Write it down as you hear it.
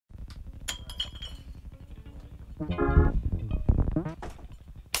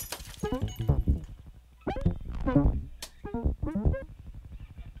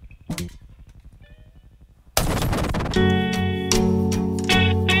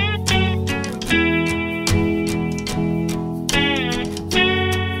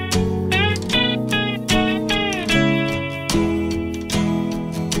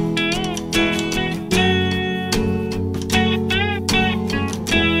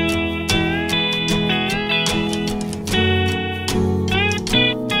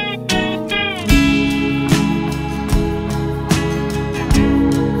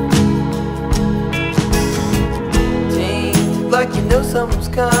Like you know someone's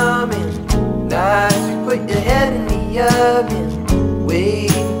coming. Nice, you put your head in the oven,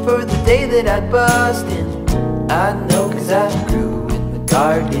 waiting for the day that I'd bust in. I know, cause I grew in the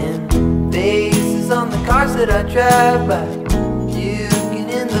garden. Faces on the cars that I drive by, puking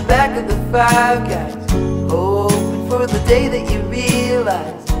in the back of the Five Guys, hoping for the day that you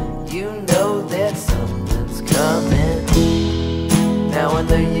realize, you know that something's coming. Now I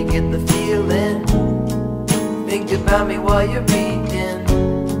know you get the feeling. Think about me while you're reading.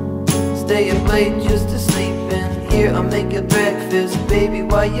 Stay up late just to sleep in. Here, I'll make you breakfast, baby,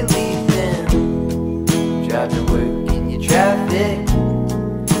 while you're leaving. Drive to work in your traffic.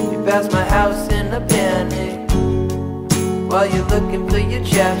 You pass my house in a panic. While you're looking for your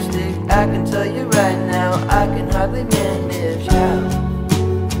chapstick, I can tell you right now, I can hardly manage how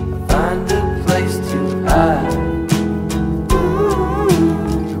I find a place to hide.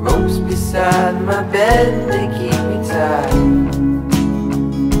 Ropes beside my bed, they keep me tied.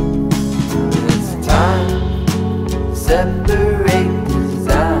 It's time to separate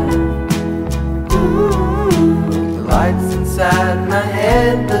design. The lights inside my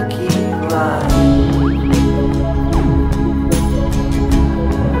head, they'll keep blind.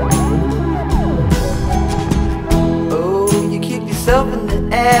 Oh, you kick yourself into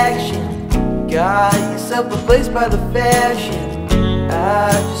action, got yourself a place by the fashion.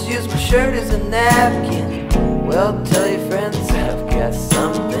 I just use my shirt as a napkin. Well, tell your friends I've got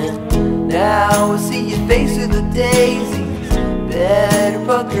something. Now I see your face through the daisies. Better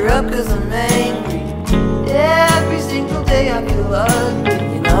pucker up cause I'm angry. Every single day I feel ugly,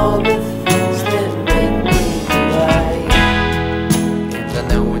 and all the things that make me lie. And I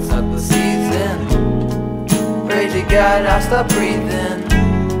know it's not the season. Pray to God I'll stop breathing.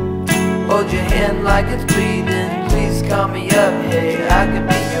 Hold your hand like it's bleeding. Please call me up, hey, I could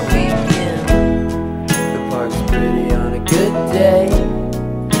be your weekend. The park's pretty on a good day.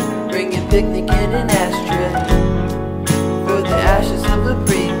 Bring your picnic in an ashtray. For the ashes of a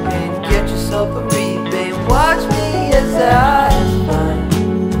prepaid, get yourself a rebate. Watch me as I find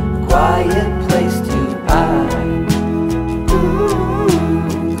a quiet place to hide.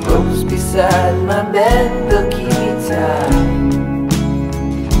 The ropes beside my bed, they'll keep me tied.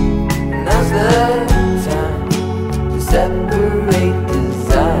 Now's the time to separate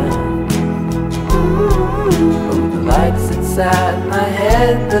design. Oh, the lights inside my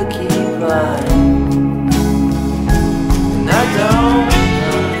head, they'll